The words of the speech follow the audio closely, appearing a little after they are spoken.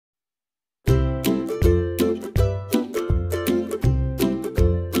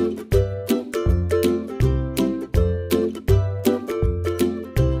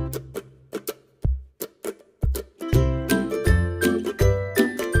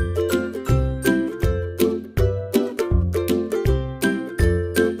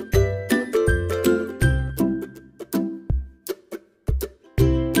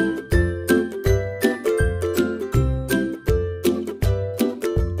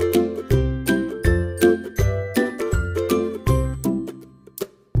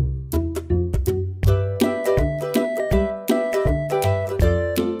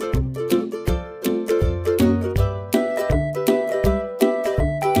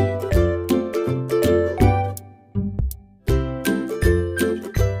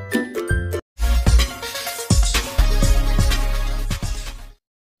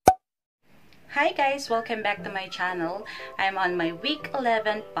guys! Welcome back to my channel. I'm on my week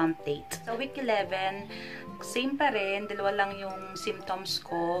 11 pump date. Sa week 11, same pa rin. Dalawa lang yung symptoms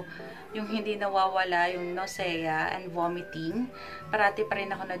ko. Yung hindi nawawala, yung nausea and vomiting. Parati pa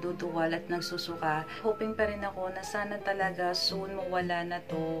rin ako naduduwal at nagsusuka. Hoping pa rin ako na sana talaga soon mawala na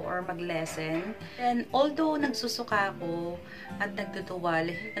to or mag-lessen. And although nagsusuka ako at nagduduwal,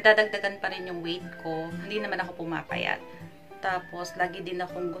 nadadagdagan pa rin yung weight ko. Hindi naman ako pumapayat. Tapos, lagi din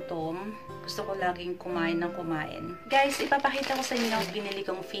akong gutom. Gusto ko laging kumain ng kumain. Guys, ipapakita ko sa inyo ang binili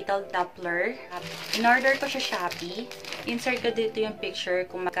kong Fetal Doppler. In-order ko siya Shopee. Insert ko dito yung picture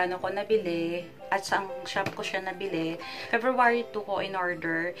kung magkano ko nabili at saang shop ko siya nabili. February 2 ko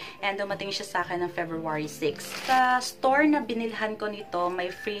in-order and dumating siya sa akin ng February 6. Sa store na binilhan ko nito,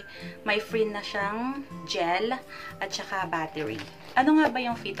 may free na siyang gel at saka battery. Ano nga ba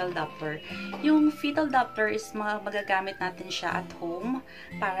yung Fetal Doppler? Yung Fetal Doppler is magagamit natin siya at home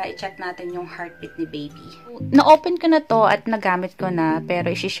para i-check natin yung heartbeat ni baby. Na-open ko na to at nagamit ko na, pero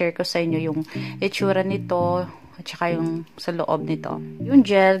i-share ko sa inyo yung itsura nito at saka yung sa loob nito. Yung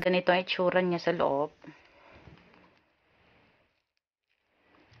gel, ganito ang itsura niya sa loob.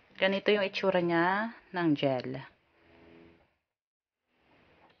 Ganito yung itsura niya ng gel.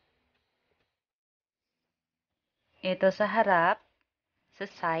 Ito sa harap, sa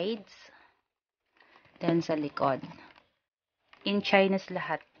sides, then sa likod. In Chinese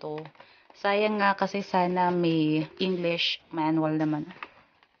lahat to. Sayang nga kasi sana may English manual naman.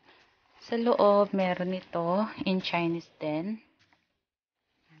 Sa loob, meron ito in Chinese din.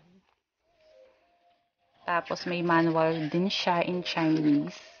 Tapos may manual din siya in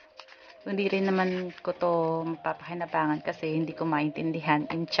Chinese. Hindi rin naman ko to mapapakinabangan kasi hindi ko maintindihan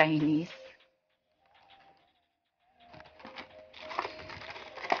in Chinese.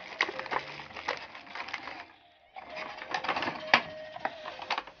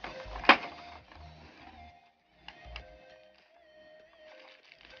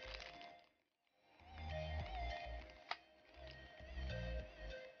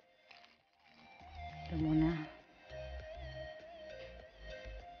 Ito muna.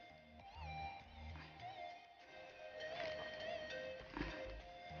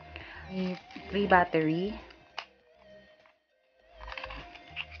 May free battery.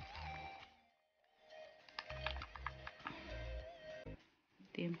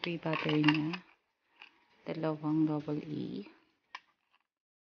 Ito yung free battery niya. Dalawang double E.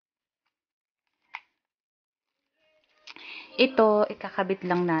 Ito, ikakabit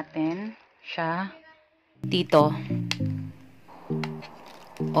lang natin siya dito.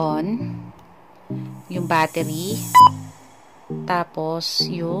 On. Yung battery. Tapos,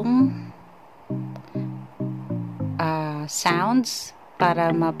 yung sounds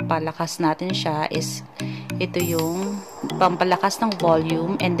para mapalakas natin siya is ito yung pampalakas ng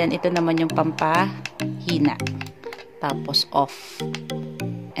volume and then ito naman yung pampahina. Tapos, off.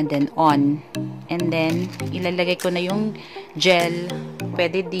 And then, on. And then, ilalagay ko na yung gel.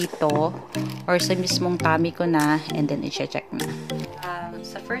 Pwede dito or sa mismong tummy ko na and then i-check na.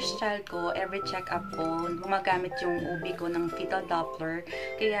 Sa first child ko, every check-up ko, gumagamit yung ubi ko ng Fetal Doppler.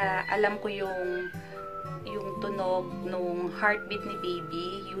 Kaya alam ko yung tunog ng heartbeat ni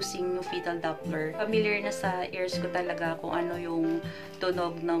baby using yung Fetal Doppler. Familiar na sa ears ko talaga kung ano yung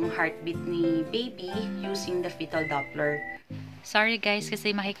tunog ng heartbeat ni baby using the Fetal Doppler. Sorry guys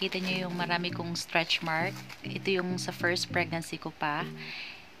kasi makikita nyo yung marami kong stretch mark. Ito yung sa first pregnancy ko pa.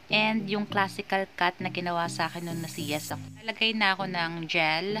 And yung classical cut na ginawa sa akin nung nasiyas ako. Nalagay na ako ng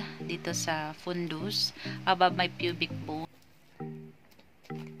gel dito sa fundus above my pubic bone.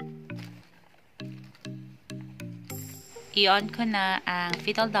 I-on ko na ang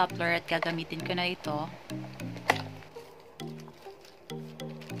Fetal Doppler at gagamitin ko na ito.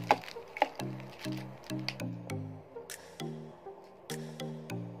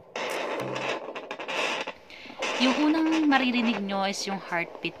 Yung unang maririnig nyo is yung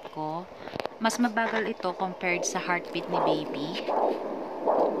heartbeat ko. Mas mabagal ito compared sa heartbeat ni baby.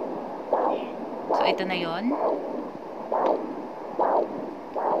 So, ito na yon.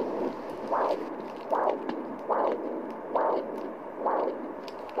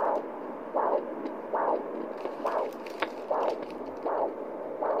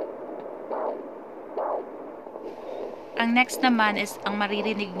 Ang next naman is ang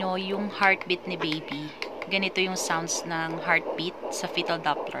maririnig nyo yung heartbeat ni baby. Ganito yung sounds ng heartbeat sa Fetal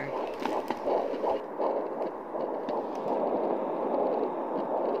Doppler.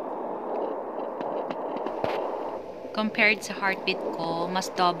 Compared sa heartbeat ko, mas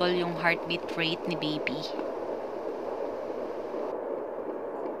double yung heartbeat rate ni baby.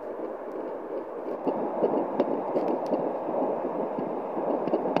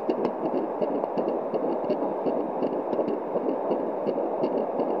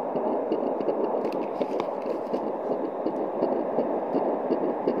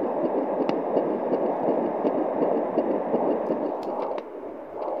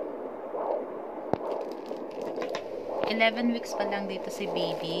 11 weeks pa lang dito si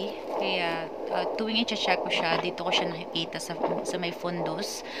baby. Kaya tuwing i-check ko siya, dito ko siya nakikita sa may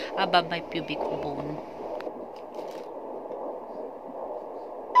fundus above my pubic bone.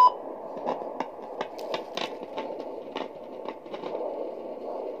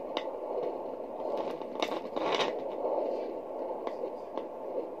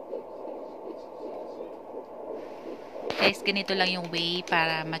 Guys, ganito lang yung way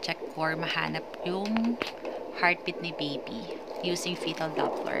para ma-check or mahanap yung heartbeat ni baby using fetal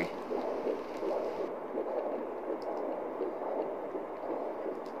Doppler.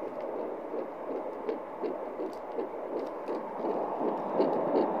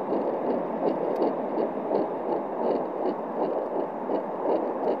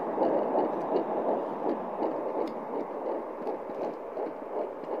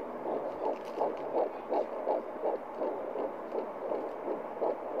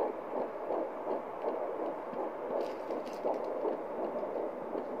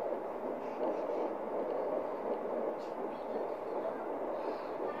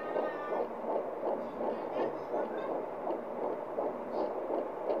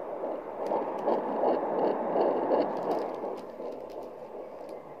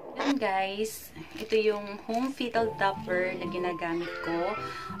 Guys, ito yung home fetal Doppler na ginagamit ko.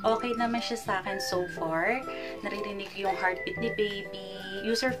 Okay naman siya sa akin so far. Naririnig yung heartbeat ni baby.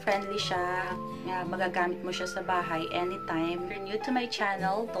 User-friendly siya. Magagamit mo siya sa bahay anytime. If you're new to my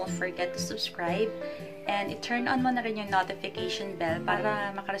channel, don't forget to subscribe. And i-turn on mo na rin yung notification bell para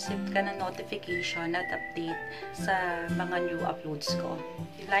makareceive ka ng notification at update sa mga new uploads ko.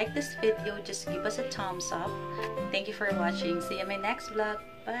 If you like this video, just give us a thumbs up. Thank you for watching. See you in my next vlog.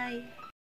 Bye!